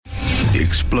the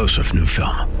explosive new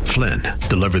film, Flynn,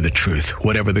 Deliver the Truth,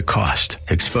 Whatever the Cost,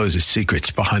 exposes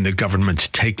secrets behind the government's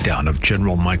takedown of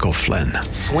General Michael Flynn.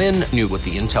 Flynn knew what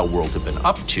the intel world had been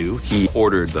up to. He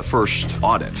ordered the first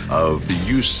audit of the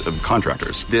use of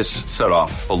contractors. This set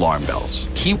off alarm bells.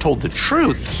 He told the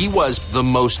truth. He was the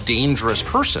most dangerous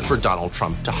person for Donald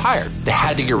Trump to hire. They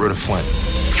had to get rid of Flynn.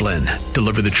 Flynn,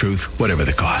 Deliver the Truth, Whatever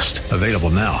the Cost. Available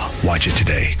now. Watch it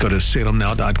today. Go to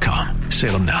salemnow.com.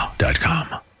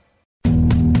 salemnow.com.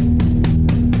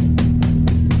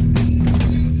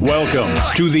 Welcome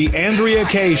to the Andrea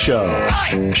Kaye Show.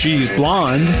 She's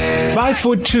blonde,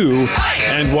 5'2",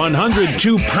 and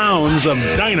 102 pounds of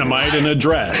dynamite in a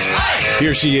dress.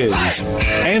 Here she is,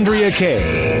 Andrea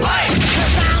Kaye.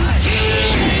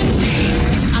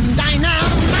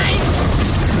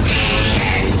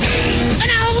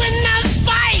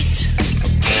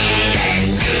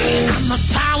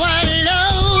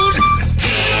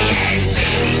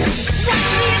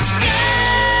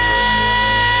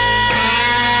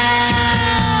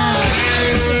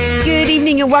 Good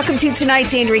evening and welcome to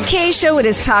tonight's Andrea Kaye Show. It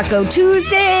is Taco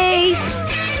Tuesday.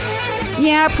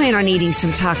 Yeah, I plan on eating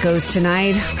some tacos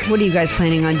tonight. What are you guys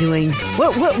planning on doing?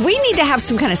 We need to have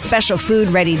some kind of special food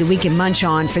ready that we can munch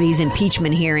on for these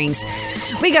impeachment hearings.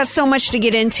 We got so much to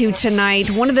get into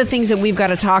tonight. One of the things that we've got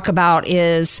to talk about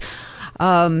is...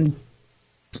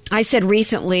 I said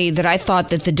recently that I thought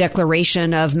that the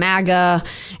declaration of MAGA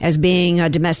as being a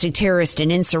domestic terrorist and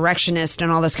insurrectionist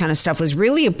and all this kind of stuff was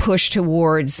really a push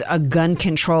towards a gun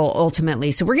control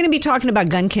ultimately. So we're going to be talking about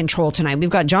gun control tonight. We've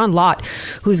got John Lott,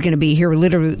 who's going to be here,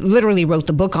 literally wrote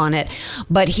the book on it.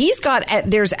 But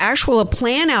there's a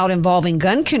plan out involving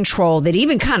gun control that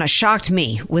even kind of shocked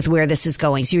me with where this is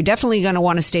going. So you're definitely going to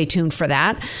want to stay tuned for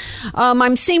that.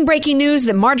 I'm seeing breaking news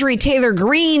that Marjorie Taylor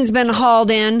Greene's been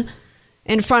hauled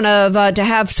in front of to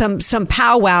have some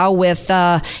powwow with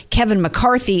Kevin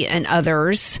McCarthy and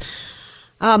others.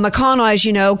 McConnell, as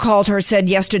you know,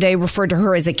 referred to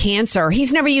her as a cancer.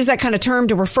 He's never used that kind of term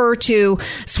to refer to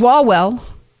Swalwell,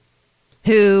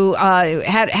 who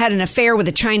had an affair with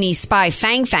a Chinese spy,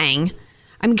 Fang Fang.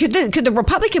 I mean, could the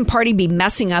Republican Party be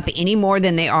messing up any more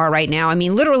than they are right now? I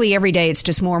mean, literally every day, it's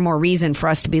just more and more reason for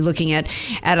us to be looking at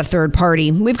a third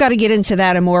party. We've got to get into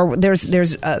that and more.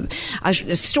 There's a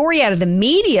story out of the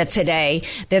media today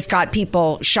that's got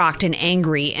people shocked and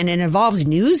angry, and it involves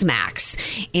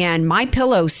Newsmax and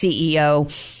MyPillow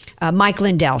CEO. Mike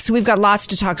Lindell. So we've got lots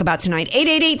to talk about tonight.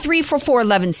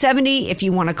 888-344-1170 if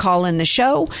you want to call in the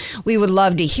show. We would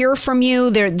love to hear from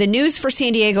you. The news for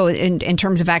San Diego in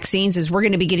terms of vaccines is we're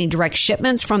going to be getting direct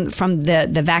shipments from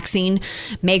the vaccine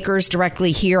makers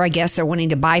directly here. I guess they're wanting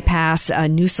to bypass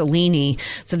Mussolini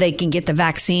so they can get the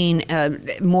vaccine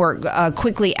more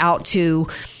quickly out to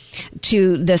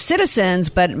the citizens.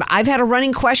 But I've had a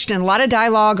running question, a lot of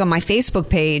dialogue on my Facebook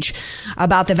page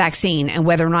about the vaccine and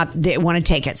whether or not they want to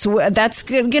take it. So that's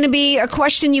going to be a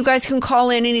question you guys can call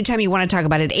in anytime you want to talk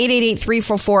about it.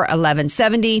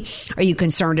 888-344-1170. Are you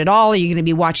concerned at all? Are you going to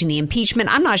be watching the impeachment?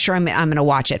 I'm not sure I'm going to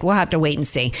watch it. We'll have to wait and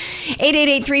see.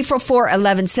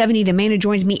 888-344-1170. The man who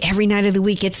joins me every night of the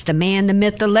week. It's the man, the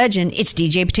myth, the legend. It's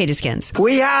DJ Potato Skins.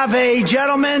 We have a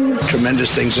gentleman.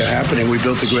 Tremendous things are happening. We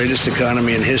built the greatest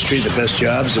economy in history. The best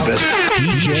jobs, the best...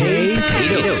 DJ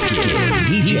Potato Skins.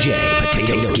 DJ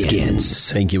Potato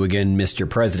Skins. Thank you again, Mr.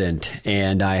 President.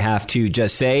 And I have to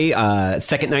just say,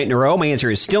 second night in a row, my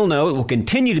answer is still no. It will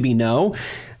continue to be no.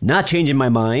 Not changing my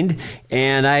mind,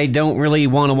 and I don't really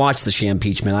want to watch the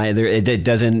impeachment. It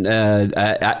doesn't.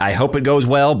 I hope it goes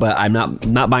well, but I'm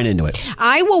not buying into it.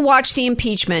 I will watch the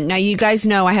impeachment. Now, you guys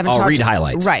know I haven't. I'll read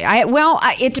highlights. Right.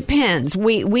 It depends.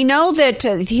 We know that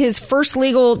his first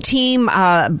legal team.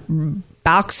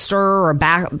 Baxter or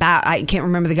I can't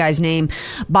remember the guy's name.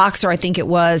 Boxer, I think it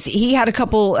was. He had a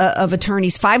couple of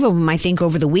attorneys, 5 of them, I think,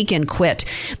 over the weekend quit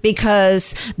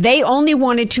because they only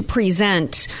wanted to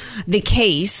present the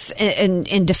case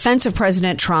in defense of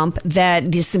President Trump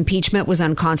that this impeachment was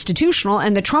unconstitutional.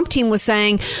 And the Trump team was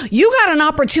saying, you got an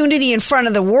opportunity in front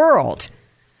of the world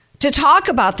to talk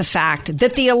about the fact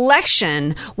that the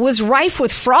election was rife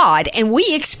with fraud, and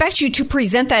we expect you to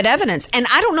present that evidence. And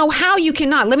I don't know how you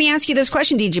cannot. Let me ask you this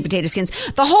question, DJ Potato Skins.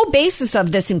 The whole basis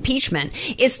of this impeachment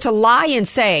is to lie and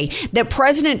say that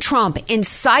President Trump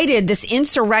incited this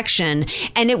insurrection,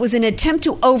 and it was an attempt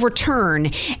to overturn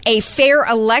a fair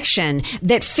election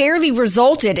that fairly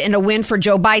resulted in a win for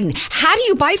Joe Biden. How do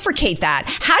you bifurcate that?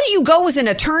 How do you go as an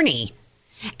attorney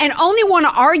and only want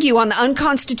to argue on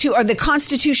the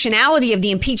constitutionality of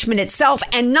the impeachment itself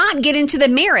and not get into the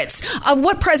merits of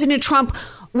what President Trump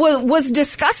was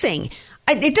discussing?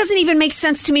 It doesn't even make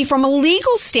sense to me from a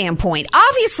legal standpoint.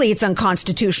 Obviously, it's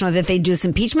unconstitutional that they do this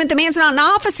impeachment. The man's not in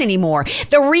office anymore.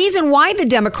 The reason why the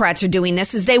Democrats are doing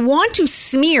this is they want to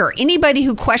smear anybody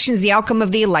who questions the outcome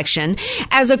of the election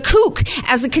as a kook,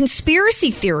 as a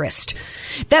conspiracy theorist.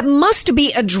 That must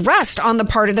be addressed on the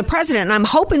part of the president. And I'm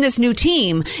hoping this new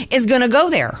team is going to go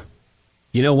there.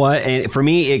 You know what? And for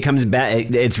me, it comes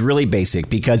back. It's really basic,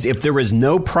 because if there was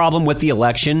no problem with the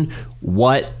election,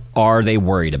 what are they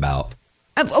worried about?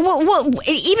 Well,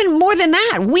 even more than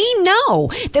that, we know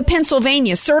that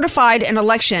Pennsylvania certified an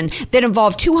election that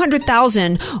involved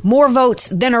 200,000 more votes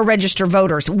than are registered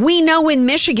voters. We know in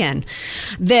Michigan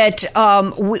that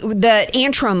the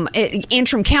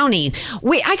Antrim County,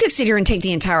 I could sit here and take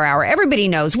the entire hour. Everybody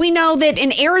knows. We know that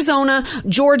in Arizona,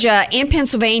 Georgia, and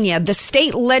Pennsylvania, the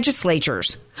state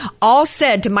legislatures all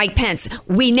said to Mike Pence,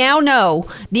 we now know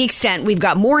the extent, we've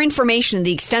got more information on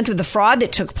the extent of the fraud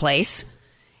that took place.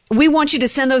 We want you to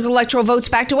send those electoral votes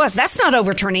back to us. That's not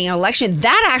overturning an election.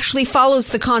 That actually follows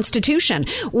the Constitution.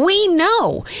 We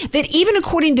know that even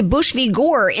according to Bush v.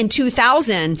 Gore in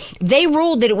 2000, they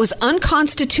ruled that it was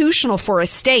unconstitutional for a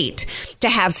state to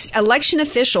have election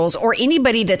officials or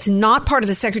anybody that's not part of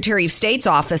the Secretary of State's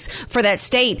office for that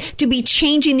state to be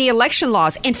changing the election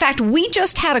laws. In fact, we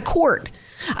just had a court.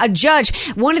 A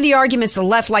judge, one of the arguments the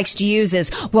left likes to use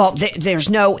is, well, there's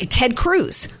no Ted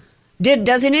Cruz.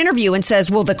 Does an interview and says,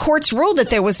 well, the courts ruled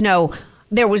that there was no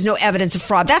evidence of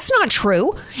fraud. That's not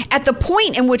true. At the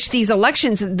point in which these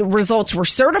elections, the results were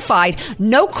certified,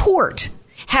 no court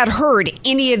had heard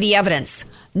any of the evidence.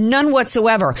 None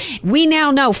whatsoever. We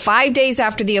now know 5 days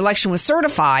after the election was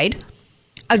certified,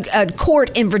 a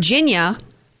court in Virginia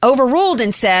overruled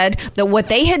and said that what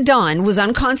they had done was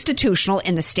unconstitutional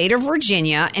in the state of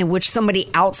Virginia, in which somebody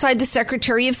outside the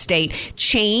Secretary of State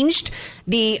changed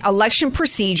the election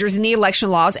procedures and the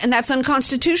election laws, and that's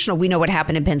unconstitutional. We know what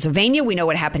happened in Pennsylvania. We know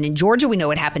what happened in Georgia. We know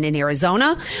what happened in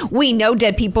Arizona. We know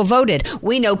dead people voted.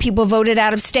 We know people voted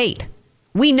out of state.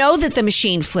 We know that the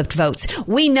machine flipped votes.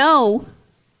 We know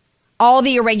all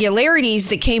the irregularities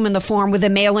that came in the form with the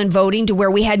mail-in voting to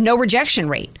where we had no rejection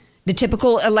rate. The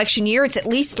typical election year, it's at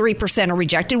least 3% are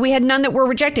rejected. We had none that were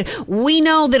rejected. We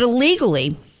know that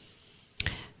illegally,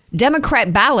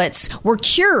 Democrat ballots were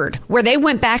cured, where they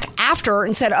went back after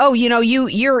and said, "Oh, you know,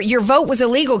 your vote was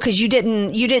illegal because you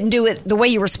didn't do it the way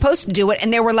you were supposed to do it,"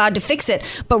 and they were allowed to fix it.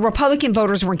 But Republican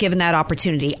voters weren't given that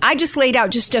opportunity. I just laid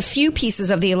out just a few pieces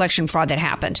of the election fraud that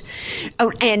happened,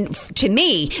 and to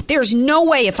me, there's no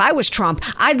way if I was Trump,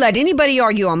 I'd let anybody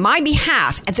argue on my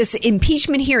behalf at this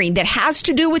impeachment hearing that has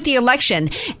to do with the election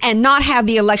and not have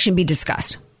the election be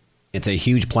discussed. It's a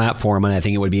huge platform, and I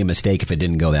think it would be a mistake if it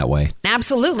didn't go that way.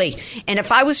 Absolutely. And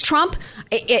if I was Trump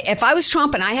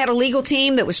and I had a legal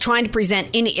team that was trying to present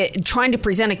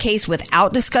a case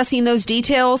without discussing those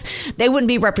details, they wouldn't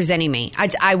be representing me.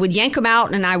 I would yank them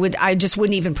out, and I just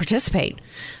wouldn't even participate.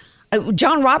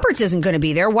 John Roberts isn't going to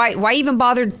be there. Why even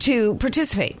bother to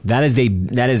participate? That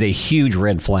is a huge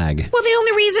red flag. Well, the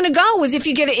only reason to go is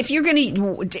if you're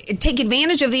going to take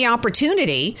advantage of the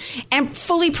opportunity and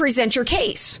fully present your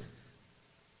case.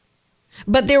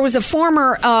 But there was a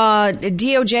former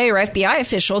DOJ or FBI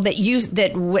official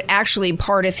that actually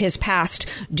part of his past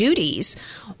duties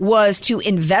was to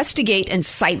investigate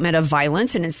incitement of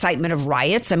violence and incitement of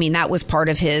riots. I mean, that was part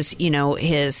of his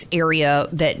area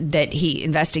that he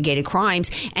investigated crimes.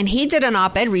 And he did an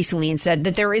op-ed recently and said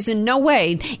that there is in no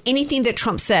way anything that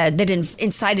Trump said that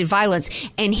incited violence.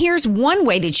 And here's one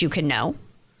way that you can know.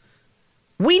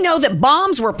 We know that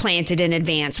bombs were planted in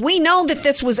advance. We know that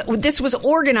this was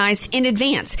organized in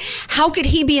advance. How could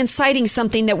he be inciting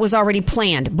something that was already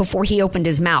planned before he opened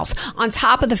his mouth? On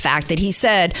top of the fact that he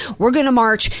said, we're going to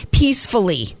march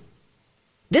peacefully.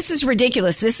 This is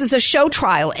ridiculous. This is a show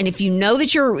trial. And if you know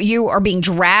that you are being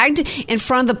dragged in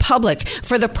front of the public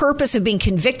for the purpose of being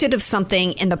convicted of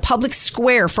something in the public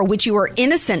square for which you are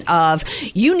innocent of,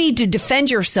 you need to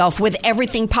defend yourself with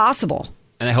everything possible.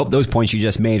 And I hope those points you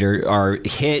just made are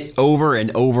hit over and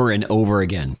over and over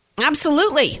again.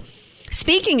 Absolutely.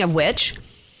 Speaking of which,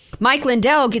 Mike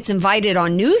Lindell gets invited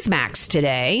on Newsmax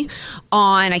today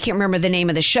on, I can't remember the name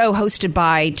of the show, hosted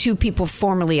by two people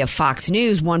formerly of Fox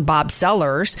News, one Bob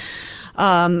Sellers.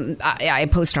 I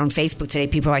posted on Facebook today,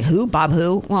 people are like, who? Bob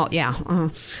who? Well, yeah.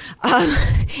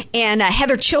 And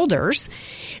Heather Childers.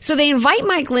 So they invite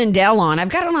Mike Lindell on. I've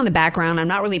got it on the background. I'm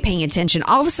not really paying attention.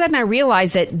 All of a sudden, I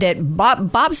realize that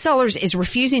Bob Sellers is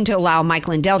refusing to allow Mike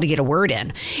Lindell to get a word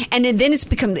in. And then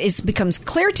it becomes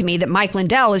clear to me that Mike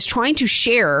Lindell is trying to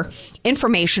share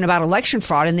information about election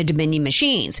fraud in the Dominion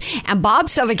machines. And Bob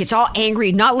Seller gets all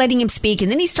angry, not letting him speak.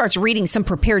 And then he starts reading some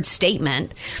prepared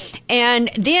statement. And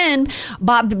then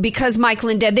because Mike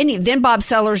Lindell, then Bob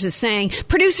Sellers is saying,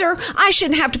 producer, I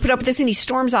shouldn't have to put up with this. And he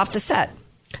storms off the set.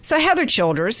 So Heather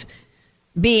Childers,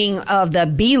 being of the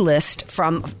B list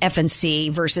from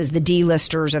FNC versus the D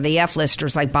listers or the F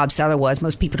listers like Bob Seller was.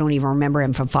 Most people don't even remember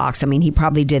him from Fox. I mean, he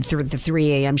probably did through the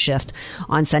 3 a.m. shift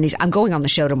on Sundays. I'm going on the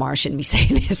show tomorrow. I shouldn't be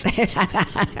saying this.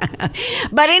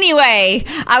 But anyway,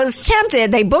 I was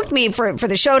tempted. They booked me for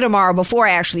the show tomorrow before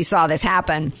I actually saw this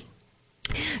happen.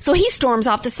 So he storms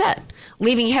off the set,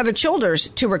 leaving Heather Childers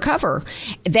to recover.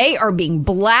 They are being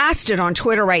blasted on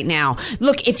Twitter right now.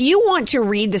 Look, if you want to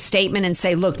read the statement and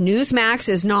say, look, Newsmax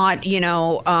is not,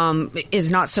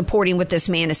 is not supporting what this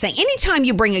man is saying. Anytime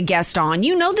you bring a guest on,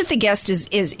 you know that the guest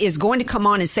is going to come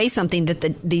on and say something that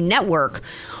the network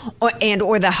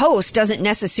or the host doesn't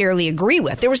necessarily agree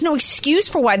with. There was no excuse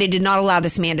for why they did not allow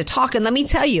this man to talk. And let me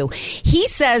tell you, he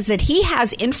says that he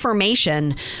has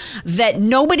information that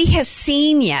nobody has seen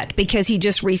yet because he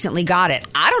just recently got it.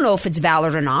 I don't know if it's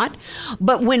valid or not,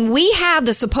 but when we have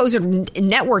the supposed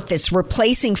network that's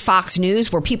replacing Fox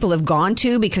News, where people have gone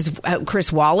to because of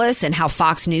Chris Wallace and how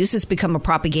Fox News has become a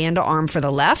propaganda arm for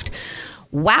the left,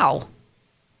 wow.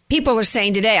 People are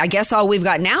saying today, I guess all we've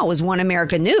got now is One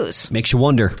America News. Makes you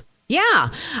wonder. Yeah.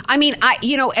 I mean,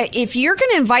 if you're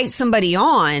going to invite somebody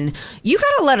on, you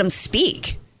got to let them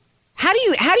speak. How do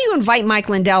you invite Mike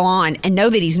Lindell on and know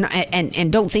that he's not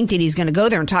and don't think that he's going to go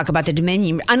there and talk about the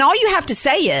Dominion? And all you have to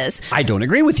say is, I don't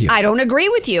agree with you. I don't agree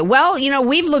with you. Well,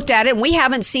 we've looked at it and we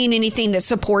haven't seen anything that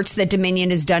supports that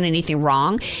Dominion has done anything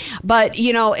wrong. But,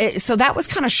 so that was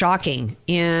kind of shocking.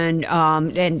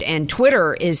 And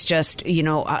Twitter is just,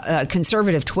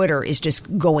 conservative Twitter is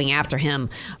just going after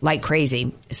him like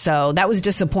crazy. So that was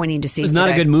disappointing to see. It was not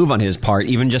a good move on his part,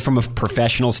 even just from a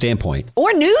professional standpoint.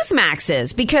 Or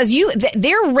Newsmax's, because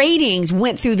their ratings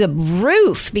went through the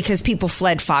roof because people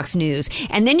fled Fox News.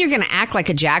 And then you're going to act like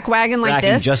a jackwagon like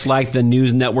this? Just like the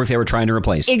news network they were trying to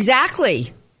replace.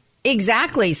 Exactly.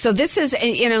 So this is,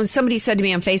 somebody said to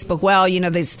me on Facebook, well,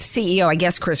 the CEO, I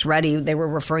guess Chris Ruddy, they were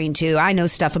referring to, I know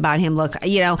stuff about him. Look,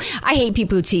 I hate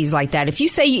people who tease like that. If you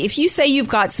say you've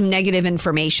got some negative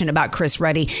information about Chris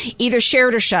Ruddy, either share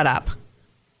it or shut up.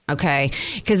 Okay,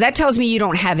 because that tells me you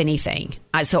don't have anything.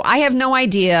 So I have no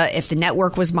idea if the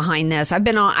network was behind this.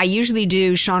 I usually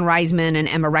do Sean Reisman and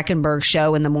Emma Reckenberg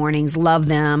show in the mornings. Love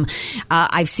them.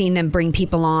 I've seen them bring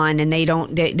people on, and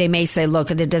they may say, look,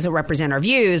 that doesn't represent our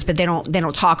views, but they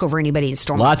don't talk over anybody and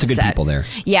storm. Lots of good people there.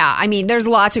 Yeah, I mean, there's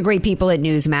lots of great people at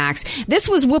Newsmax. This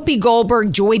was Whoopi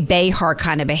Goldberg, Joy Behar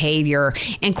kind of behavior,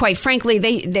 and quite frankly,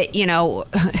 they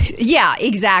yeah,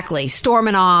 exactly,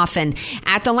 storming off and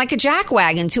acting like a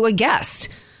jackwagon to a guest.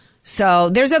 So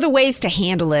there's other ways to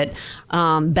handle it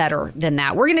better than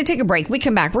that. We're going to take a break. We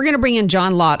come back. We're going to bring in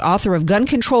John Lott, author of Gun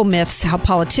Control Myths, How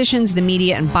Politicians, the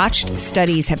Media, and Botched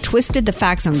Studies Have Twisted the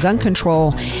Facts on Gun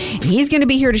Control. And he's going to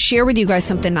be here to share with you guys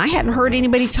something I hadn't heard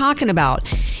anybody talking about.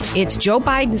 It's Joe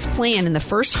Biden's plan in the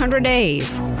first 100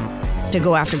 days to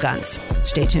go after guns.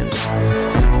 Stay tuned.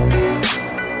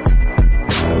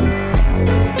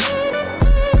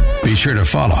 Be sure to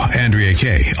follow Andrea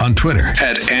Kaye on Twitter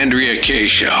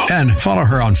 @AndreaKayeShow. And follow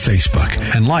her on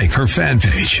Facebook and like her fan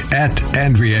page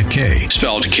 @Andrea Kaye.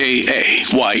 Spelled Kaye.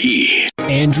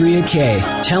 Andrea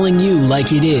Kaye, telling you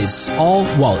like it is, all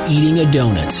while eating a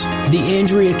donut. The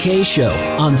Andrea Kaye Show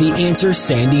on The Answer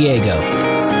San Diego.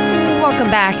 Welcome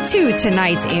back to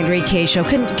tonight's Andrea Kaye Show.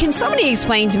 Can somebody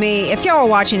explain to me, if y'all are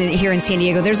watching it here in San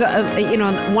Diego, there's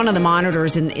one of the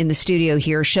monitors in the studio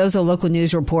here shows a local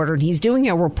news reporter, and he's doing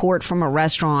a report from a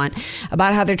restaurant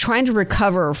about how they're trying to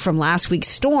recover from last week's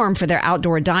storm for their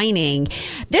outdoor dining.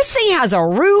 This thing has a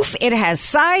roof. It has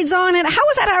sides on it. How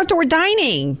is that outdoor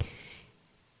dining?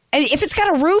 If it's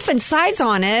got a roof and sides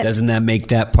on it, doesn't that make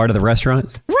that part of the restaurant?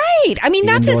 Right. I mean,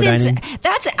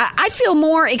 I feel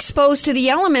more exposed to the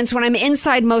elements when I'm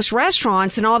inside most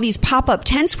restaurants and all these pop-up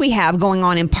tents we have going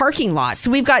on in parking lots.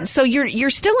 So you're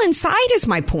still inside is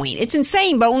my point. It's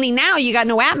insane, but only now you got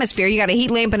no atmosphere. You got a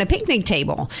heat lamp and a picnic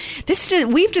table.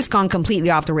 We've just gone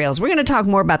completely off the rails. We're going to talk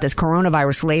more about this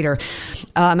coronavirus later.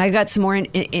 I got some more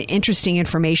interesting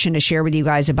information to share with you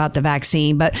guys about the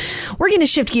vaccine, but we're going to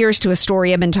shift gears to a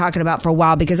story I've been talking about for a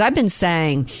while, because I've been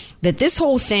saying that this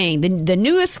whole thing, the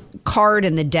newest card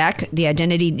in the deck, the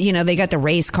identity, they got the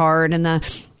race card and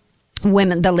the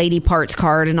women, the lady parts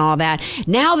card and all that.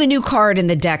 Now the new card in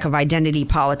the deck of identity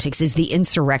politics is the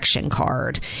insurrection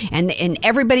card. And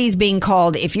everybody's being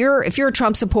called, if you're a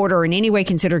Trump supporter or in any way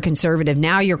considered conservative,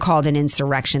 now you're called an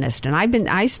insurrectionist. And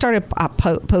I started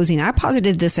posing, I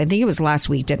posited this, I think it was last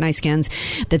week, didn't I, Skins,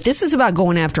 that this is about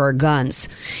going after our guns.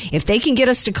 If they can get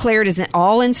us declared as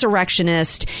all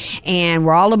insurrectionists and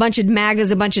we're all a bunch of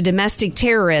MAGAs, a bunch of domestic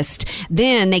terrorists,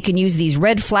 then they can use these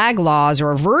red flag laws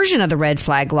or a version of the red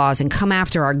flag laws and come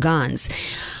after our guns.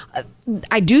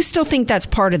 I do still think that's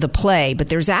part of the play, but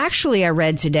there's actually, I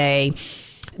read today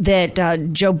that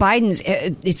Joe Biden's,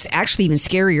 it's actually even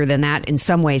scarier than that in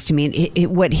some ways to me.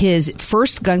 What his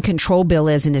first gun control bill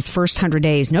is in his first 100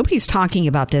 days, nobody's talking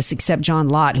about this except John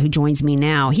Lott, who joins me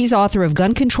now. He's author of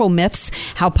Gun Control Myths,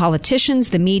 How Politicians,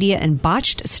 the Media, and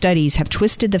Botched Studies Have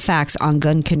Twisted the Facts on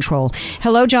Gun Control.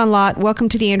 Hello, John Lott. Welcome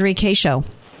to the Andrea Kaye Show.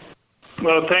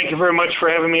 Well, thank you very much for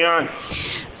having me on.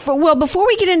 Well, before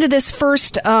we get into this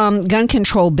first gun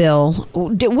control bill,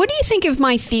 what do you think of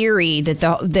my theory that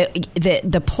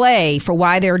the play for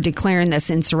why they're declaring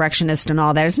this insurrectionist and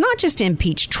all that is not just to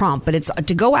impeach Trump, but it's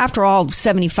to go after all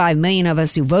 75 million of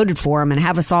us who voted for him and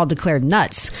have us all declared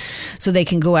nuts so they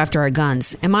can go after our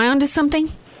guns? Am I onto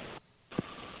something?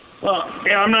 Well,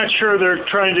 yeah, I'm not sure they're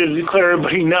trying to declare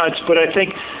everybody nuts, but I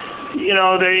think,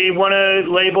 they want to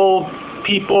label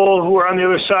people who are on the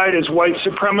other side as white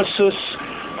supremacists.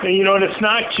 And it's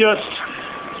not just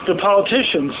the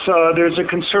politicians. There's a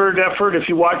concerted effort. If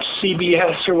you watch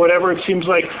CBS or whatever, it seems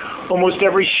like almost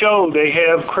every show they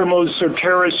have criminals or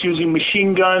terrorists using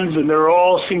machine guns, and they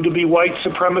all seem to be white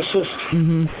supremacists.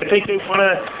 Mm-hmm.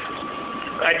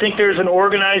 I think there's an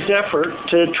organized effort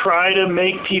to try to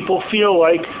make people feel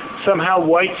like somehow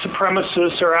white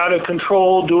supremacists are out of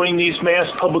control doing these mass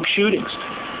public shootings.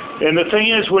 And the thing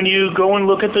is, when you go and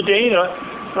look at the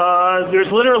data,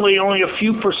 there's literally only a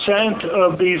few %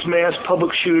 of these mass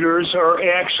public shooters are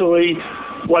actually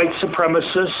white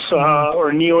supremacists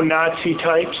or neo-Nazi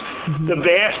types. Mm-hmm. The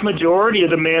vast majority of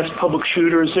the mass public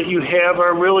shooters that you have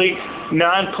are really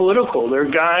non-political. They're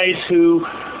guys who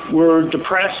were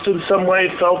depressed in some way,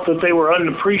 felt that they were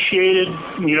unappreciated,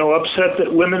 upset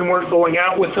that women weren't going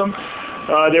out with them.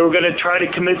 They were going to try to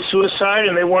commit suicide,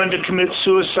 and they wanted to commit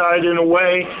suicide in a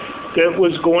way that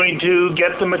was going to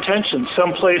get them attention.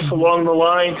 Someplace along the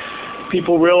line,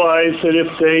 people realized that if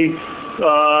they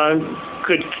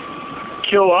could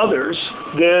kill others,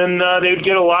 then they would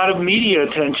get a lot of media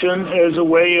attention as a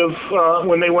way of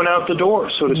when they went out the door,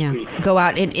 so to speak. Go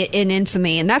out in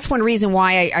infamy. And that's one reason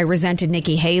why I resented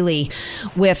Nikki Haley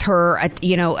with her,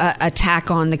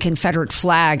 attack on the Confederate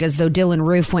flag, as though Dylan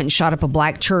Roof went and shot up a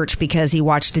black church because he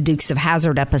watched the Dukes of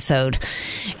Hazzard episode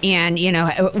and,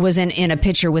 was in a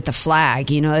picture with the flag,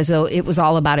 as though it was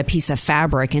all about a piece of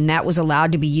fabric. And that was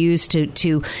allowed to be used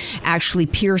to actually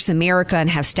pierce America and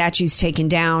have statues taken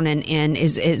down and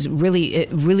is really... It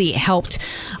really helped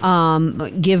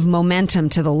give momentum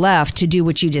to the left to do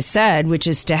what you just said, which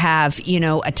is to have, make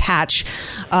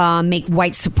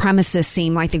white supremacists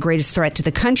seem like the greatest threat to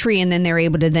the country. And then they're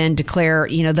able to then declare,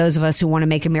 those of us who want to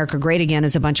make America great again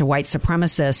as a bunch of white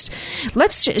supremacists.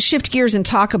 Let's shift gears and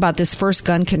talk about this first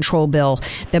gun control bill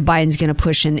that Biden's going to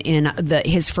push in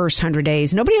his first 100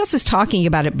 days. Nobody else is talking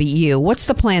about it but you. What's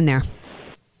the plan there?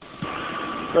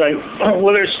 Right.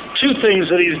 Well, there's two things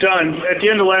that he's done. At the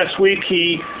end of last week,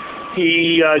 he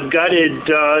gutted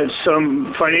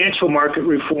some financial market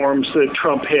reforms that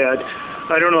Trump had.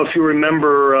 I don't know if you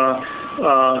remember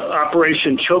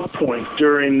Operation Choke Point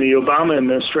during the Obama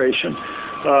administration,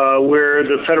 where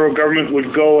the federal government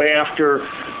would go after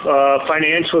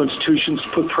financial institutions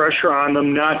to put pressure on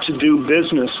them not to do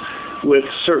business with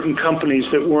certain companies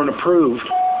that weren't approved.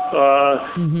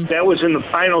 That was in the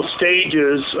final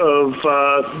stages of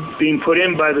being put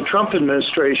in by the Trump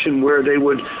administration, where they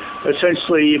would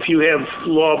essentially, if you have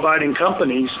law-abiding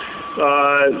companies,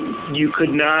 you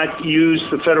could not use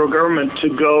the federal government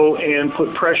to go and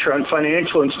put pressure on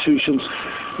financial institutions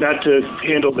not to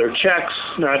handle their checks,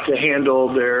 not to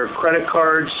handle their credit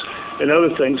cards and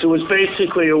other things. It was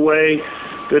basically a way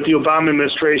that the Obama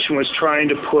administration was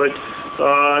trying to put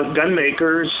gun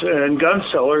makers and gun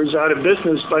sellers out of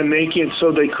business by making it so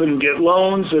they couldn't get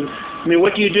loans. And I mean,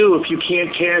 what do you do if you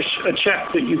can't cash a check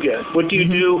that you get? What do you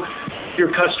do if your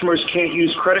customers can't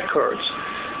use credit cards?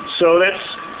 So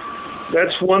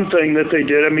that's one thing that they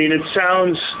did. I mean, it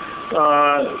sounds,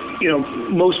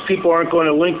 most people aren't going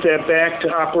to link that back to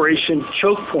Operation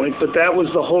Choke Point, but that was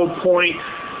the whole point,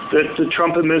 that the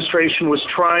Trump administration was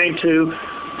trying to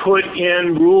put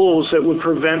in rules that would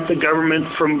prevent the government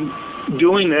from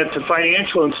doing that to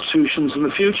financial institutions in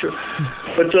the future.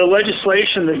 But the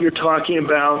legislation that you're talking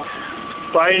about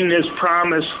Biden has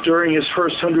promised during his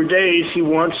first 100 days he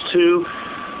wants to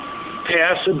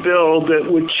pass a bill that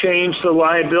would change the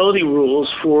liability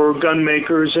rules for gun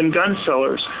makers and gun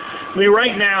sellers. I mean,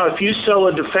 right now, if you sell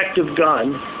a defective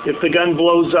gun, if the gun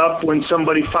blows up when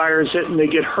somebody fires it and they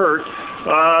get hurt,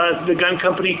 the gun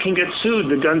company can get sued.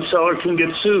 The gun seller can get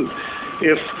sued.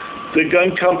 If the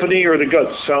gun company or the gun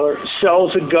seller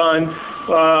sells a gun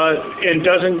and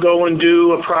doesn't go and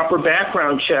do a proper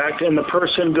background check, and the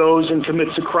person goes and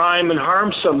commits a crime and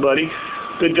harms somebody,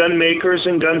 the gun makers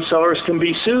and gun sellers can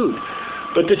be sued.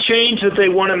 But the change that they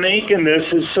want to make in this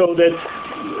is so that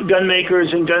gun makers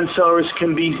and gun sellers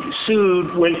can be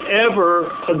sued whenever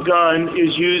a gun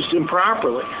is used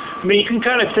improperly. I mean, you can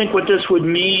kind of think what this would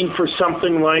mean for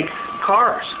something like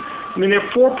cars. I mean, there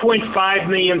are 4.5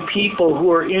 million people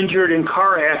who are injured in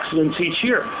car accidents each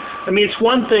year. I mean, it's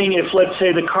one thing if, let's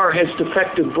say, the car has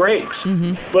defective brakes,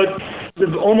 but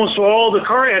almost all the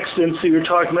car accidents that you're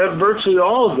talking about, virtually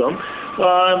all of them,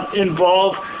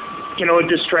 involve a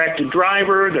distracted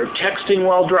driver, they're texting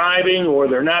while driving, or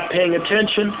they're not paying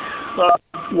attention.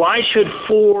 Why should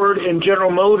Ford and General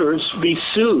Motors be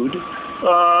sued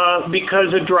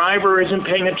because a driver isn't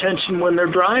paying attention when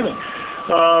they're driving?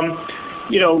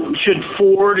 Should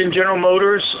Ford and General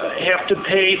Motors have to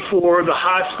pay for the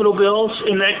hospital bills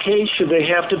in that case? Should they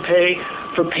have to pay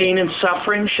for pain and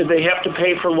suffering? Should they have to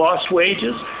pay for lost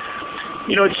wages?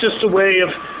 It's just a way of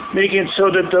making it so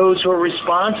that those who are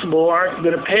responsible aren't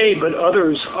going to pay, but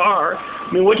others are. I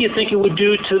mean, what do you think it would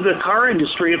do to the car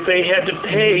industry if they had to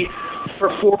pay for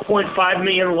 4.5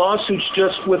 million lawsuits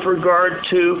just with regard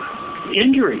to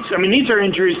injuries? I mean, these are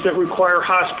injuries that require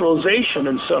hospitalization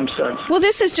in some sense. Well,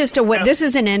 this is just this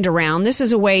is an end around. This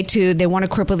is a way they want to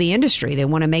cripple the industry. They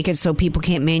want to make it so people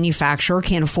can't manufacture,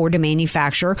 can't afford to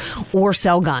manufacture or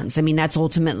sell guns. I mean, that's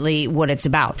ultimately what it's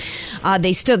about.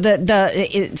 They still, the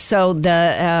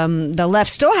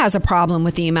left still has a problem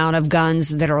with the amount of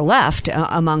guns that are left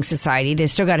among society. They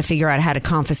still got to figure out how to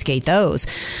confiscate those.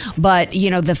 But,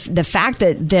 the fact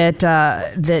that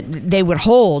they would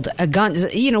hold a gun,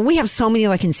 we have so many,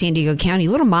 like in San Diego County,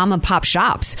 little mom and pop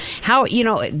shops. How,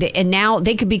 and now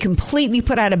they could be completely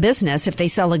put out of business if they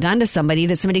sell a gun to somebody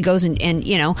that somebody goes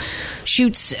and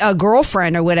shoots a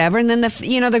girlfriend or whatever. And then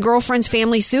the girlfriend's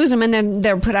family sues them and then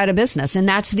they're put out of business. And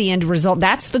that's the end result.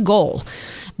 That's the goal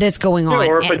that's going on.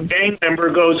 Or if a gang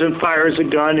member goes and fires a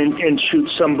gun and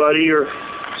shoots somebody or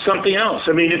something else.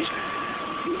 I mean,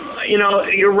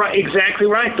 you're right, exactly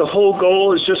right. The whole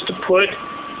goal is just to put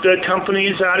the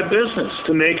companies out of business,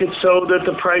 to make it so that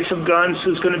the price of guns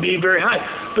is going to be very high.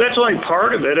 But that's only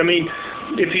part of it. I mean,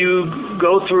 if you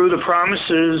go through the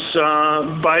promises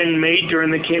Biden made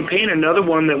during the campaign, another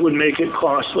one that would make it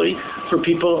costly for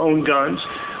people who own guns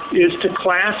is to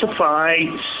classify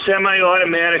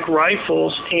semi-automatic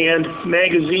rifles and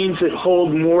magazines that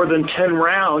hold more than 10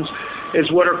 rounds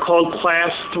as what are called Class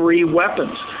 3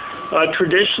 weapons.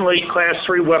 Traditionally, Class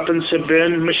 3 weapons have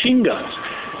been machine guns.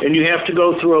 And you have to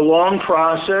go through a long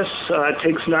process. It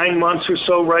takes 9 months or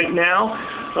so right now.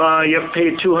 You have to pay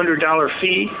a $200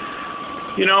 fee.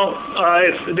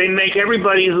 If they make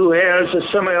everybody who has a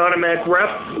semi-automatic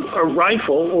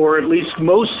rifle, or at least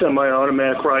most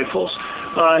semi-automatic rifles,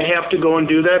 have to go and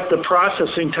do that, the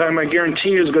processing time, I guarantee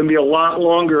you, is going to be a lot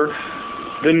longer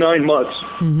than 9 months.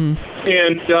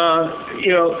 And,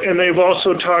 and they've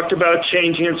also talked about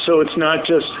changing it so it's not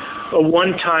just a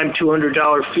one-time $200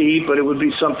 fee, but it would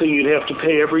be something you'd have to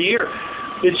pay every year.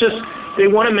 It's just they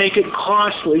want to make it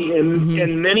costly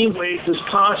in many ways as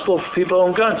possible for people who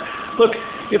own guns. Look,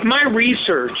 if my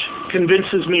research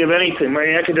convinces me of anything,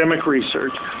 my academic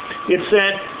research, it's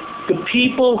that the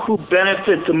people who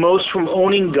benefit the most from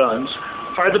owning guns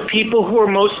are the people who are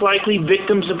most likely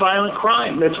victims of violent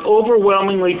crime. That's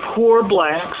overwhelmingly poor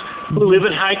blacks who live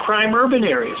in high-crime urban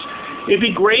areas. It'd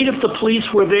be great if the police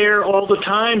were there all the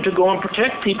time to go and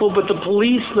protect people, but the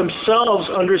police themselves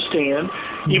understand,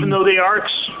 even though they are,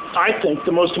 I think,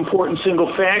 the most important single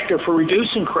factor for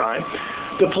reducing crime,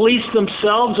 the police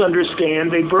themselves understand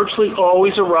they virtually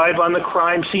always arrive on the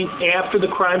crime scene after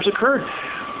the crime's occurred.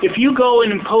 If you go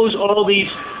and impose all these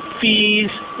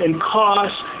fees and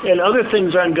costs and other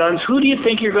things on guns, who do you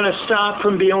think you're going to stop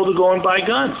from being able to go and buy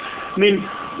guns? I mean,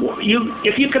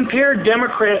 if you compare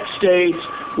Democrat states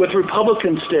with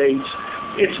Republican states,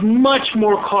 it's much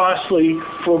more costly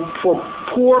for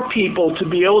poor people to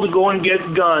be able to go and get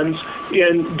guns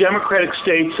in Democratic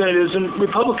states than it is in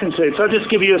Republican states. I'll just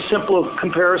give you a simple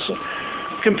comparison.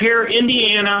 Compare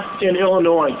Indiana and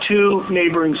Illinois, two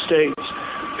neighboring states.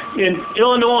 In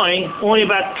Illinois, only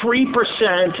about 3%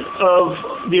 of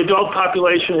the adult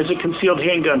population has a concealed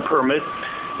handgun permit,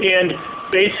 and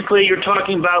basically you're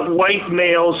talking about white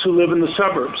males who live in the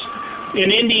suburbs. In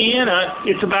Indiana,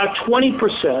 it's about 20%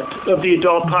 of the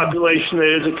adult population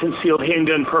that has a concealed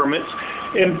handgun permits,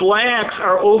 and blacks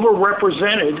are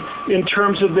overrepresented in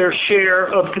terms of their share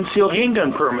of concealed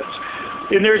handgun permits.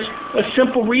 And there's a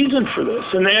simple reason for this,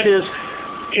 and that is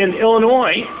in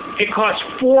Illinois, it costs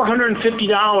 $450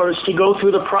 to go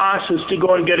through the process to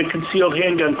go and get a concealed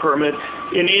handgun permit.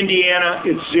 In Indiana,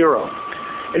 it's $0.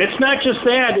 And it's not just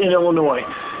that in Illinois.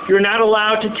 You're not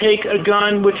allowed to take a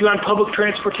gun with you on public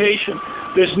transportation.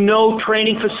 There's no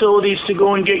training facilities to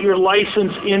go and get your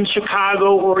license in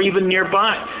Chicago or even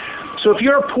nearby. So if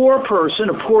you're a poor person,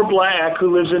 a poor black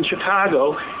who lives in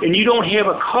Chicago, and you don't have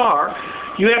a car,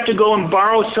 you have to go and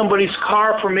borrow somebody's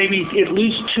car for maybe at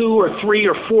least 2 or 3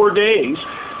 or 4 days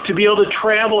to be able to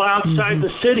travel outside the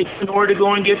city in order to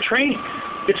go and get training.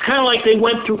 It's kind of like they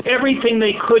went through everything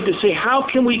they could to say, how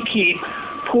can we keep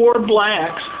poor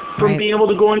blacks from being able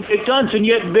to go and get guns, and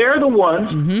yet they're the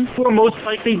ones who are most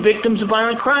likely victims of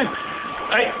violent crime.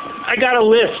 I got a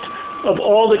list of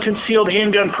all the concealed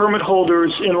handgun permit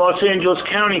holders in Los Angeles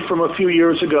County from a few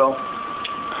years ago,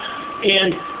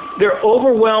 and they're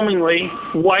overwhelmingly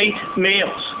white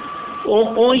males.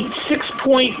 Only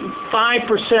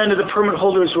 6.5% of the permit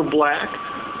holders were black.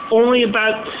 Only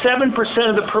about 7%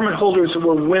 of the permit holders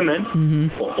were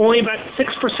women. Only about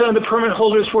 6% of the permit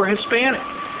holders were Hispanic.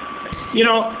 You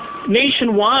know,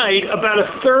 nationwide, about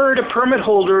a third of permit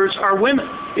holders are women.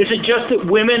 Is it just that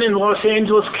women in Los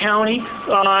Angeles County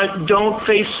don't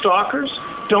face stalkers,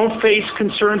 don't face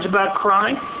concerns about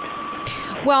crime?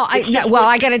 Well,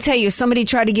 I got to tell you, somebody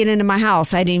tried to get into my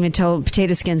house. I didn't even tell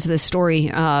Potato Skins this story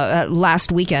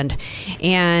last weekend.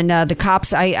 And the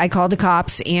cops, I called the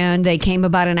cops, and they came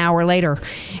about an hour later.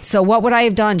 So what would I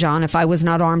have done, John, if I was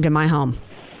not armed in my home?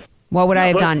 What would I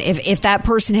have done if that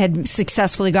person had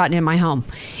successfully gotten in my home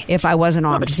if I wasn't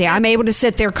armed? See, I'm able to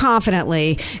sit there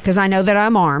confidently because I know that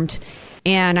I'm armed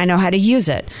and I know how to use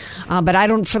it. But I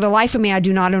don't, for the life of me, I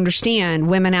do not understand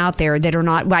women out there that are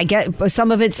not, I get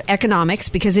some of it's economics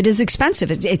because it is expensive.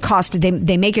 It costs,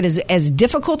 they make it as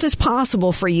difficult as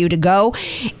possible for you to go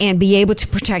and be able to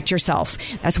protect yourself.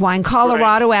 That's why in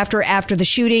Colorado, after the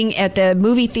shooting at the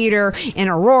movie theater in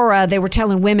Aurora, they were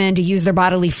telling women to use their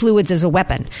bodily fluids as a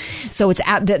weapon. So it's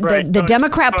the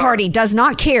Democrat Party does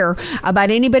not care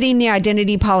about anybody in the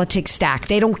identity politics stack.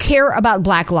 They don't care about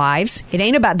black lives. It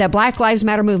ain't about that. Black Lives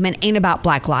Matter movement ain't about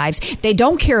black lives. They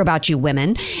don't care about you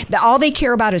women. All they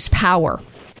care about is power.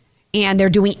 And they're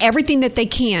doing everything that they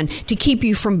can to keep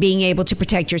you from being able to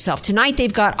protect yourself. Tonight,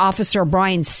 they've got Officer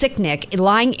Brian Sicknick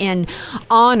lying in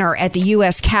honor at the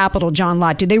U.S. Capitol, John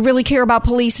Lott. Do they really care about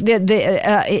police,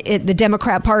 the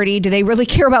Democrat Party? Do they really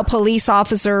care about police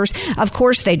officers? Of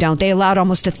course they don't. They allowed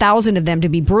almost 1,000 of them to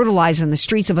be brutalized on the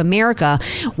streets of America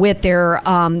with their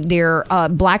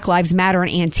Black Lives Matter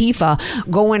and Antifa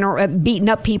going beating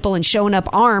up people and showing up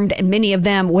armed, and many of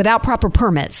them without proper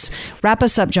permits. Wrap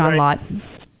us up, John Lott.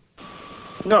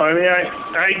 No, I mean,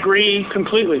 I agree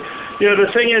completely. You know,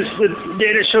 the thing is, the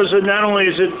data shows that not only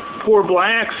is it poor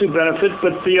blacks who benefit,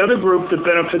 but the other group that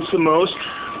benefits the most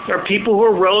are people who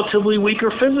are relatively weaker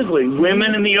physically,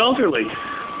 women and the elderly.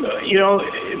 You know,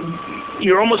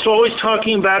 you're almost always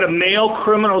talking about a male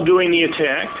criminal doing the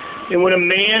attack. And when a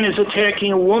man is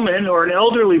attacking a woman or an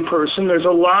elderly person, there's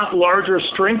a lot larger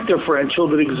strength differential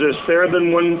that exists there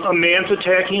than when a man's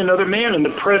attacking another man. And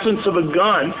the presence of a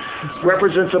gun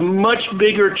represents a much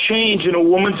bigger change in a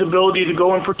woman's ability to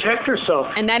go and protect herself.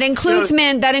 And that includes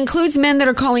men. That includes men that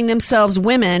are calling themselves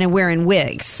women and wearing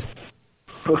wigs.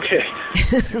 Okay.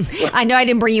 I know I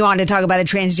didn't bring you on to talk about a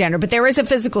transgender, but there is a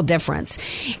physical difference.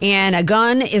 And a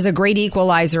gun is a great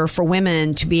equalizer for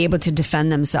women to be able to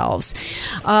defend themselves.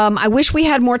 I wish we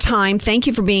had more time. Thank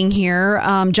you for being here.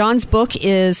 John's book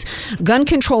is Gun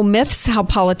Control Myths, How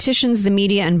Politicians, the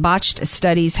Media, and Botched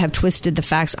Studies Have Twisted the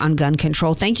Facts on Gun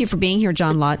Control. Thank you for being here,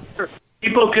 John Lott.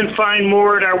 People can find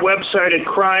more at our website at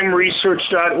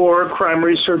crimeresearch.org,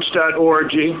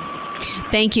 crimeresearch.org.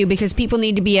 Thank you, because people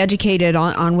need to be educated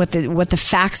on what the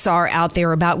facts are out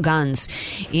there about guns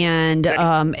and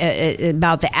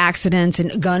about the accidents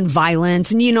and gun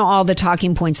violence and, you know, all the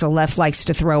talking points the left likes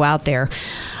to throw out there.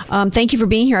 Thank you for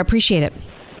being here. I appreciate it.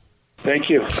 Thank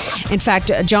you. In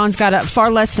fact, John's got far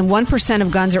less than 1%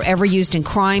 of guns are ever used in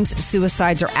crimes,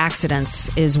 suicides, or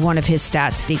accidents is one of his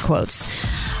stats that he quotes.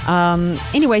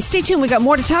 Anyway, stay tuned. We got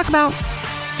more to talk about.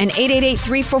 And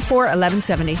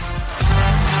 888-344-1170.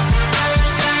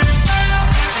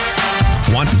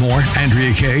 Want more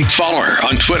Andrea Kaye? Follow her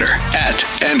on Twitter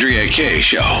at Andrea Kaye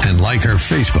Show. And like her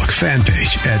Facebook fan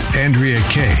page at Andrea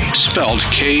Kaye. Spelled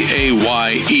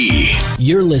Kaye.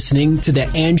 You're listening to The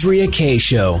Andrea Kaye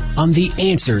Show on The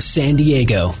Answer San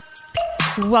Diego.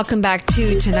 Welcome back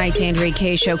to tonight's Andrea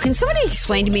Kaye Show. Can somebody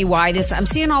explain to me why this? I'm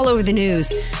seeing all over the news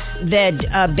that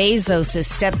Bezos has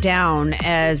stepped down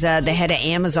as the head of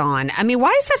Amazon. I mean,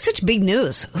 why is that such big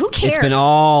news? Who cares? It's been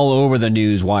all over the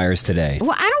news wires today.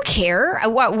 Well, I don't care.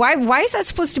 Why is that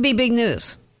supposed to be big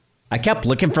news? I kept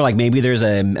looking for maybe there's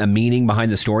a meaning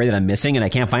behind the story that I'm missing, and I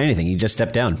can't find anything. He just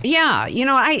stepped down. Yeah, I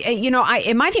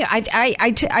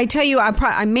tell you,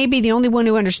 I may be the only one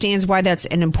who understands why that's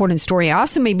an important story. I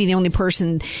also may be the only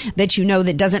person that you know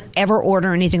that doesn't ever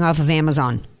order anything off of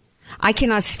Amazon. I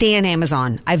cannot stand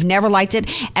Amazon. I've never liked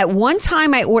it. At one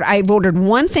time, I've ordered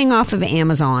one thing off of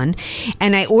Amazon,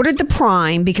 and I ordered the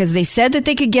Prime because they said that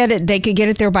they could get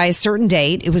it there by a certain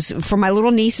date. It was for my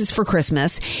little nieces for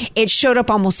Christmas. It showed up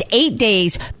almost 8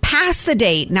 days past the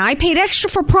date. Now I paid extra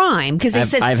for Prime because they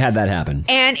said I've had that happen,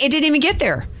 and it didn't even get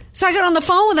there. So I got on the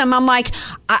phone with them. I'm like,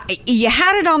 you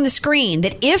had it on the screen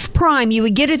that if Prime, you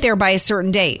would get it there by a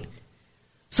certain date.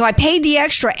 So I paid the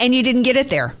extra, and you didn't get it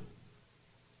there.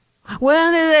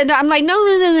 Well, I'm like, no.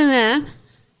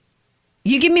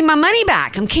 You give me my money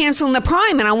back. I'm canceling the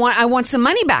Prime, and I want some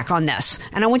money back on this.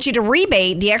 And I want you to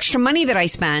rebate the extra money that I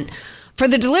spent for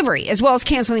the delivery, as well as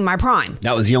canceling my Prime.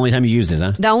 That was the only time you used it,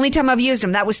 huh? The only time I've used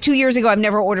them. That was 2 years ago. I've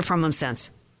never ordered from them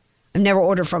since.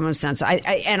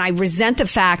 I resent the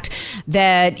fact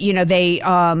that, they,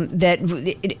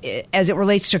 as it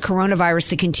relates to coronavirus,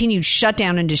 the continued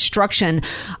shutdown and destruction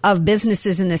of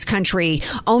businesses in this country,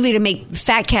 only to make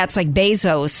fat cats like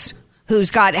Bezos,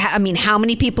 who's got, how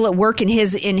many people at work in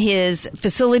his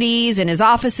facilities and his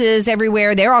offices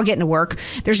everywhere? They're all getting to work.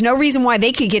 There's no reason why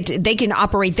they can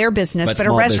operate their business, but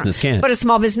a restaurant can't. But a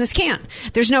small business can't.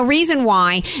 There's no reason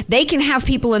why they can have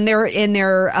people in their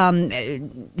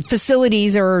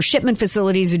facilities or shipment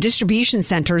facilities or distribution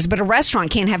centers, but a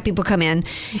restaurant can't have people come in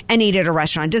and eat at a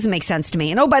restaurant. It doesn't make sense to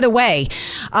me. And oh, by the way,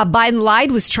 Biden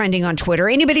lied was trending on Twitter.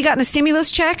 Anybody gotten a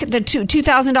stimulus check? The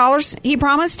 $2,000 he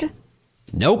promised?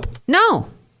 Nope. No.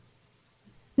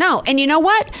 And you know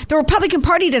what? The Republican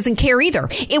Party doesn't care either.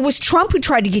 It was Trump who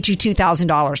tried to get you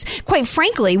 $2,000. Quite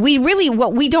frankly,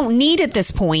 what we don't need at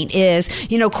this point is,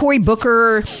 Cory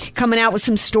Booker coming out with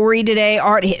some story today,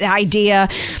 idea,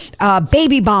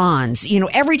 baby bonds.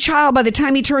 Every child by the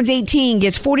time he turns 18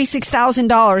 gets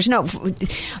 $46,000. No,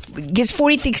 gets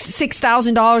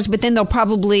 $46,000, but then they'll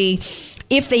probably,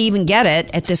 if they even get it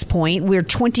at this point, we're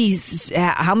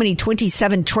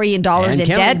 $27 trillion in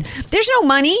debt. There's no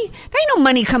money. There ain't no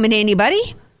money coming to anybody.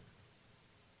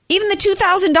 Even the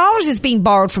 $2,000 is being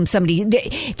borrowed from somebody.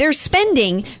 They're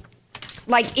spending,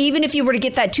 even if you were to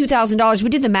get that $2,000, we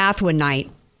did the math one night.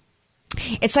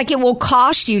 It's like it will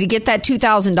cost you to get that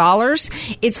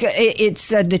 $2,000. It's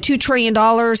the $2 trillion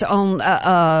on,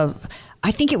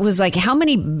 I think it was how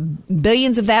many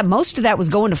billions of that? Most of that was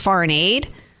going to foreign aid.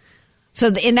 So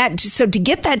to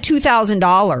get that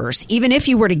 $2,000, even if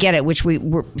you were to get it, which we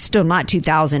were still not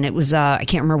 2,000, it was I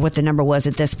can't remember what the number was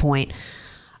at this point.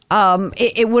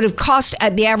 It would have cost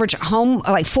at the average home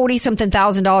 $40-something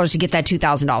thousand to get that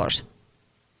 $2,000.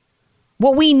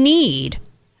 What we need,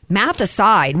 math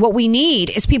aside, what we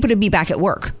need is people to be back at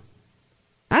work.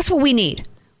 That's what we need.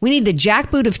 We need the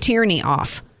jackboot of tyranny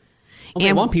off. Well,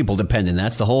 they want people dependent.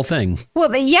 That's the whole thing. Well,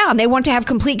 they want to have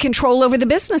complete control over the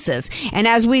businesses. And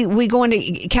as we go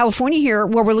into California here,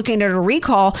 where we're looking at a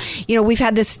recall, we've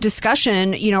had this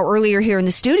discussion, earlier here in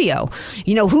the studio.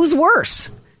 Who's worse,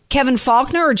 Kevin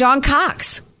Faulconer or John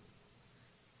Cox?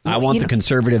 I want the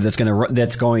conservative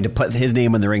that's going to put his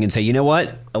name in the ring and say, you know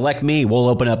what, elect me. We'll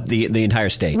open up the entire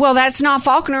state. Well, that's not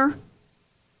Faulconer.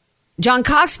 John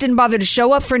Cox didn't bother to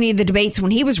show up for any of the debates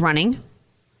when he was running.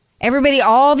 Everybody,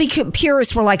 all the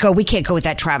purists were like, "Oh, we can't go with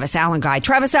that Travis Allen guy."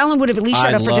 Travis Allen would have at least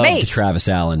showed up for debates. Travis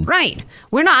Allen, right?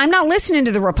 I'm not listening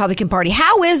to the Republican Party.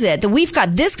 How is it that we've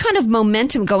got this kind of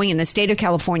momentum going in the state of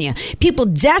California? People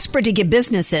desperate to get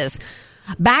businesses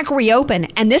back reopen,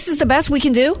 and this is the best we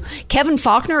can do? Kevin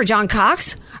Faulconer or John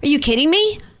Cox? Are you kidding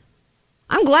me?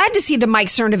 I'm glad to see that Mike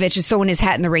Cernovich is throwing his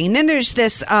hat in the ring. And then there's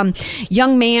this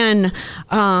young man.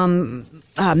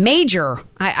 Major,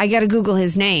 I got to Google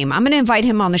his name. I'm going to invite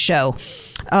him on the show.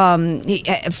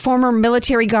 Former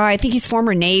military guy. I think he's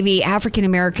former Navy, African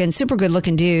American, super good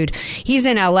looking dude. He's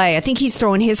in LA. I think he's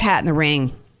throwing his hat in the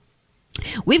ring.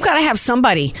 We've got to have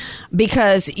somebody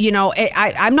because,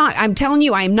 I'm telling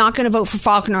you, I'm not going to vote for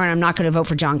Faulconer and I'm not going to vote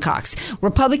for John Cox.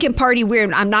 Republican Party,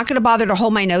 I'm not going to bother to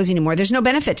hold my nose anymore. There's no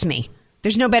benefit to me.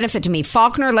 There's no benefit to me.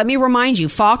 Faulconer, let me remind you,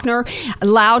 Faulconer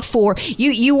allowed for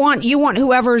you want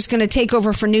whoever's going to take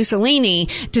over for Mussolini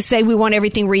to say we want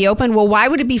everything reopened. Well, why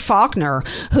would it be Faulconer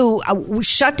who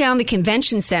shut down the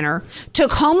convention center,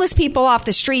 took homeless people off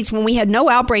the streets when we had no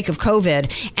outbreak of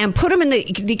COVID, and put them in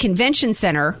the convention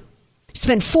center?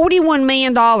 Spent $41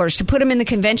 million to put them in the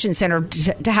convention center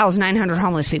to house 900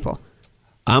 homeless people.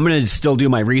 I'm going to still do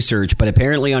my research, but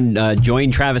apparently on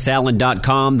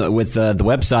jointravisallen.com with the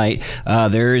website,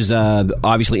 there's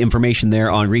obviously information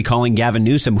there on recalling Gavin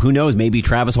Newsom. Who knows? Maybe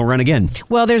Travis will run again.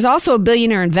 Well, there's also a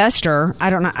billionaire investor. I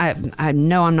don't know. I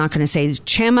know I'm not going to say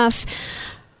Chamath.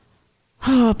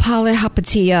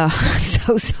 Palihapitiya. I'm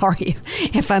so sorry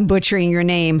if I'm butchering your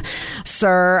name,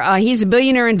 sir. He's a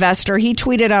billionaire investor. He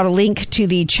tweeted out a link to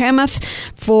the Chamath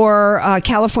for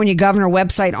California governor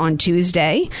website on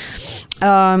Tuesday.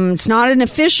 It's not an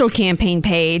official campaign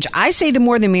page. I say the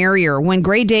more the merrier. When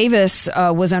Gray Davis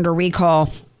was under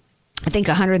recall, I think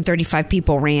 135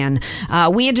 people ran.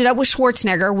 We ended up with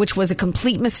Schwarzenegger, which was a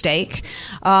complete mistake.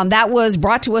 That was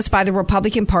brought to us by the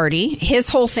Republican Party. His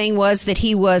whole thing was that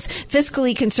he was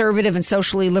fiscally conservative and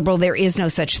socially liberal. There is no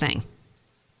such thing.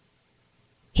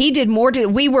 He did more to,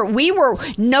 we were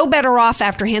no better off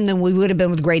after him than we would have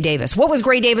been with Gray Davis. What was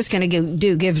Gray Davis going to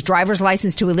do? Give driver's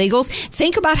license to illegals?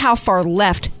 Think about how far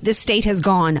left this state has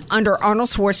gone under Arnold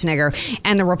Schwarzenegger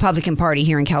and the Republican Party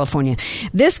here in California.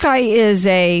 This guy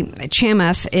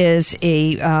Chamath is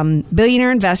a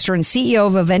billionaire investor and CEO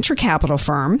of a venture capital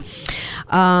firm.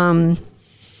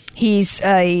 He's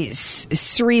a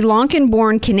Sri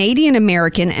Lankan-born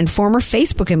Canadian-American and former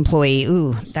Facebook employee.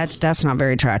 Ooh, that's not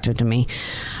very attractive to me.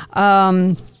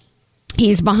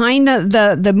 He's behind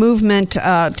the movement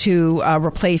to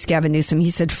replace Gavin Newsom.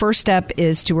 He said first step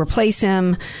is to replace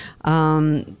him.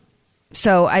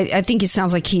 So I think it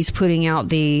sounds like he's putting out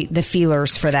the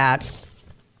feelers for that.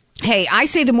 Hey, I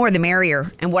say the more the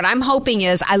merrier. And what I'm hoping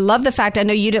is, I love the fact, I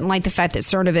know you didn't like the fact that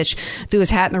Cernovich threw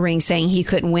his hat in the ring saying he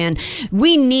couldn't win.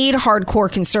 We need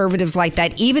hardcore conservatives like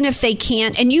that, even if they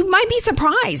can't. And you might be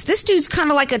surprised. This dude's kind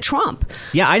of like a Trump.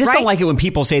 Yeah, I just don't like it when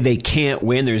people say they can't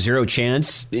win. There's zero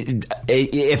chance.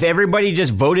 If everybody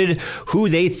just voted who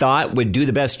they thought would do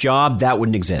the best job, that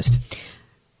wouldn't exist.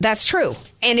 That's true.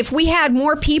 And if we had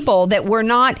more people that were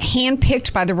not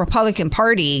handpicked by the Republican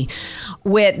Party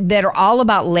that are all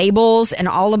about labels and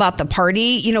all about the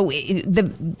party, you know,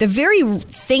 the very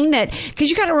thing that, because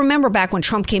you got to remember back when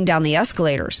Trump came down the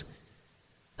escalators,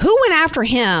 who went after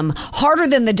him harder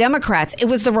than the Democrats? It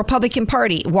was the Republican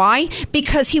Party. Why?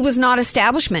 Because he was not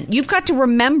establishment. You've got to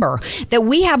remember that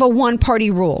we have a one-party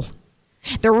rule.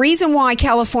 The reason why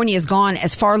California has gone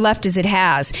as far left as it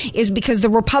has is because the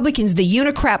Republicans, the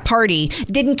Unicrat Party,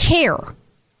 didn't care.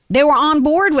 They were on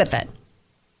board with it.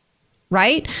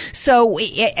 Right? So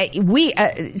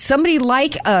somebody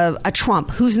like a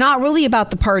Trump, who's not really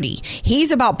about the party,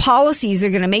 he's about policies that are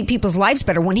going to make people's lives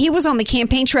better. When he was on the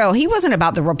campaign trail, he wasn't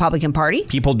about the Republican Party.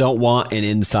 People don't want an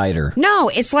insider. No,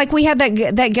 it's like we had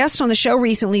that guest on the show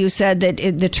recently who said that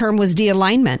the term was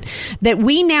de-alignment. That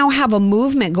we now have a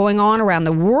movement going on around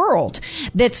the world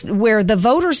that's where the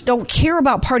voters don't care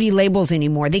about party labels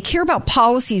anymore. They care about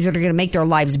policies that are going to make their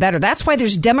lives better. That's why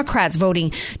there's Democrats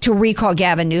voting to recall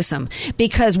Gavin Newsom.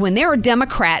 Because when they're a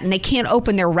Democrat and they can't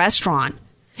open their restaurant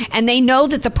and they know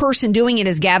that the person doing it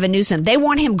is Gavin Newsom, they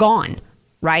want him gone,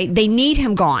 right? They need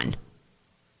him gone.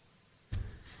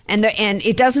 And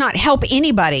it does not help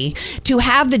anybody to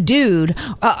have the dude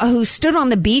who stood on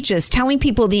the beaches telling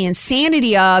people the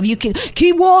insanity of you can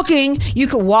keep walking, you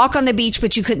can walk on the beach,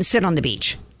 but you couldn't sit on the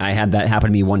beach. I had that happen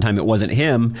to me one time. It wasn't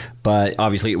him, but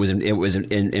obviously it was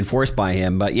enforced by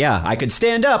him. But yeah, I could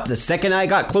stand up. The second I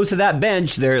got close to that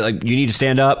bench, they're like, "You need to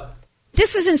stand up."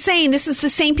 This is insane. This is the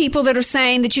same people that are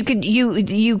saying that you could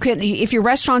if your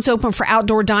restaurant's open for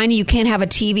outdoor dining, you can't have a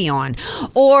TV on,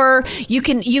 or you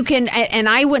can. And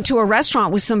I went to a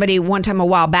restaurant with somebody one time a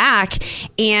while back,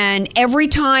 and every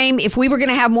time if we were going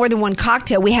to have more than one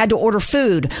cocktail, we had to order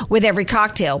food with every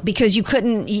cocktail because you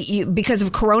couldn't because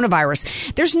of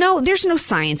coronavirus. There's no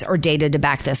science or data to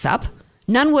back this up,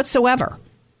 none whatsoever.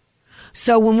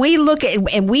 So when we look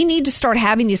at, and we need to start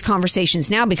having these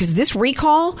conversations now because this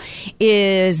recall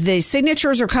is, the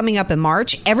signatures are coming up in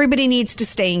March. Everybody needs to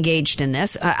stay engaged in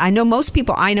this. I know most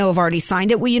people I know have already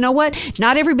signed it. Well, you know what?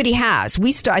 Not everybody has.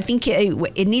 I think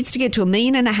it needs to get to 1.5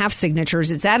 million signatures.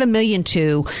 It's at 1.2 million,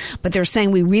 but they're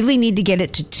saying we really need to get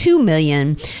it to 2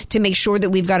 million to make sure that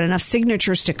we've got enough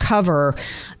signatures to cover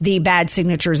the bad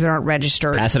signatures that aren't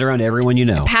registered. Pass it around to everyone you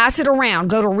know. Pass it around.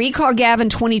 Go to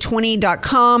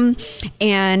recallgavin2020.com.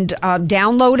 and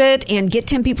download it and get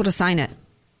 10 people to sign it.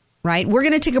 right? We're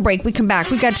going to take a break. We come back.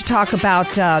 We got to talk about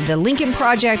the Lincoln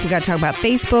Project. We got to talk about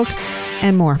Facebook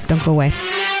and more. Don't go away.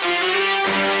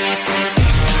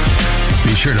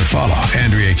 Be sure to follow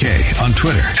Andrea Kaye on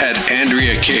Twitter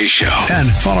 @AndreaKaye Show.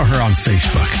 And follow her on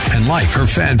Facebook and like her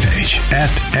fan page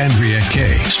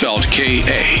 @AndreaKaye. Spelled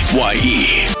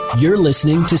Kaye. You're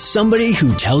listening to somebody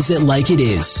who tells it like it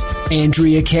is.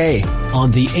 Andrea Kaye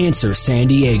on The Answer San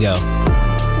Diego.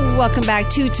 Welcome back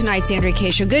to tonight's Andrea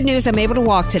Kaye Show. Good news, I'm able to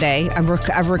walk today. I've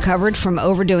recovered from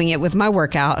overdoing it with my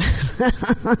workout.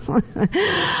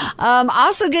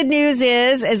 Also good news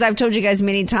is, as I've told you guys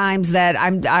many times, that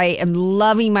I am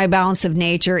loving my balance of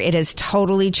nature. It has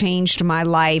totally changed my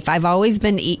life. I've always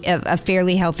been a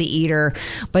fairly healthy eater,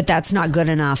 but that's not good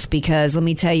enough, because let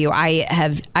me tell you,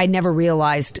 I never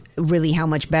realized really how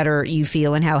much better you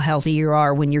feel and how healthy you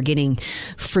are when you're getting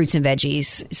fruits and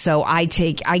veggies. So I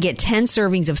get 10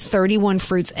 servings of 31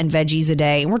 fruits and veggies a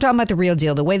day. And we're talking about the real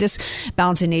deal. The way this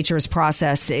Balance in Nature is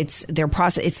processed, it's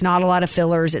not a lot of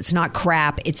fillers. It's not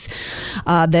crap. It's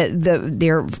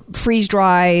they're freeze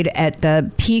dried at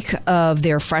the peak of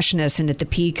their freshness and at the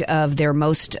peak of their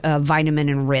most vitamin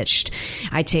enriched.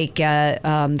 I take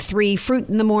 3 fruit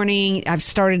in the morning. I've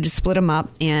started to split them up,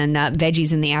 and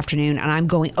veggies in the afternoon. And I'm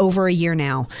going over a year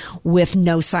now with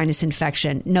no sinus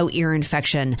infection, no ear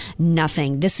infection,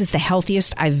 nothing. This is the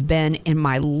healthiest I've been in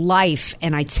my life.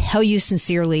 And I tell you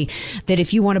sincerely that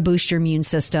if you want to boost your immune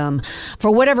system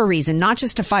for whatever reason, not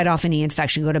just to fight off any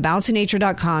infection, go to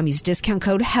balanceinature.com, use discount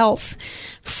code HEALTH,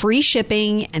 free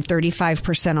shipping, and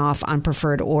 35% off on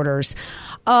preferred orders.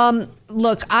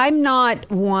 Look, I'm not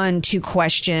one to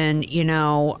question,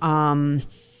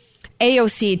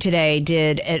 AOC today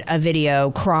did a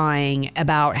video crying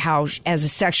about how, as a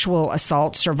sexual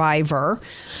assault survivor,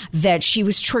 that she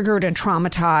was triggered and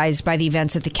traumatized by the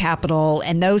events at the Capitol,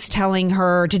 and those telling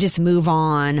her to just move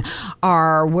on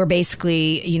we're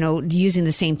basically, using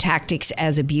the same tactics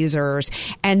as abusers.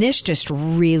 And this just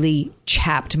really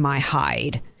chapped my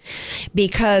hide.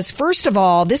 Because, first of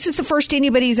all, this is the first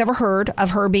anybody's ever heard of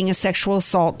her being a sexual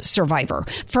assault survivor.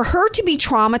 For her to be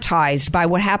traumatized by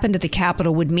what happened at the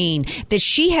Capitol would mean that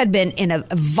she had been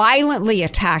violently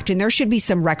attacked, and there should be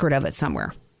some record of it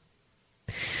somewhere.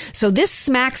 So this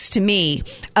smacks to me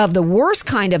of the worst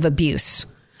kind of abuse,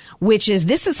 which is,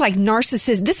 this is like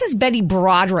narcissism. This is Betty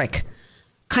Broderick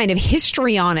kind of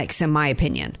histrionics, in my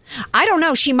opinion. I don't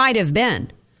know. She might have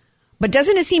been. But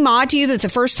doesn't it seem odd to you that the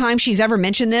first time she's ever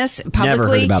mentioned this publicly? Never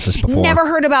heard about this before. Never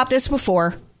heard about this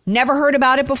before. Never heard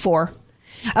about it before.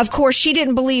 Of course, she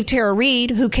didn't believe Tara Reid,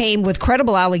 who came with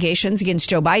credible allegations against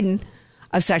Joe Biden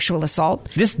of sexual assault.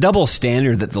 This double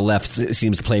standard that the left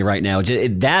seems to play right now,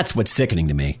 that's what's sickening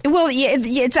to me. Well, yeah,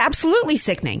 it's absolutely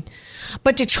sickening.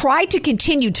 But to try to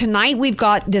continue, tonight we've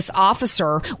got this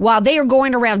officer, while they are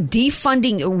going around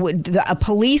defunding a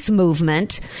police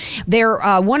movement,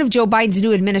 one of Joe Biden's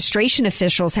new administration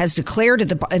officials has declared in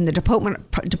the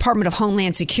Department of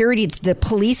Homeland Security that the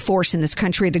police force in this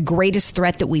country are the greatest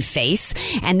threat that we face.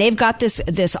 And they've got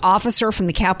this officer from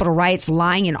the Capitol riots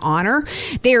lying in honor.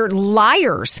 They're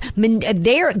liars.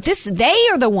 They are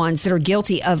the ones that are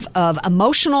guilty of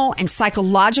emotional and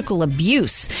psychological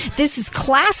abuse. This is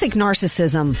classic narcissism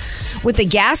with the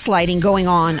gaslighting going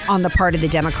on the part of the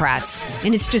Democrats.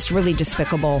 And it's just really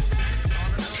despicable.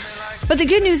 But the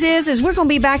good news is we're going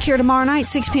to be back here tomorrow night,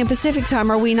 6 p.m. Pacific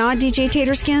time. Are we not, DJ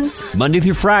Taterskins? Monday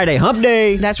through Friday, hump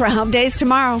day. That's right, hump day is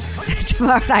tomorrow.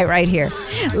 Tomorrow night right here.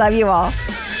 Love you all.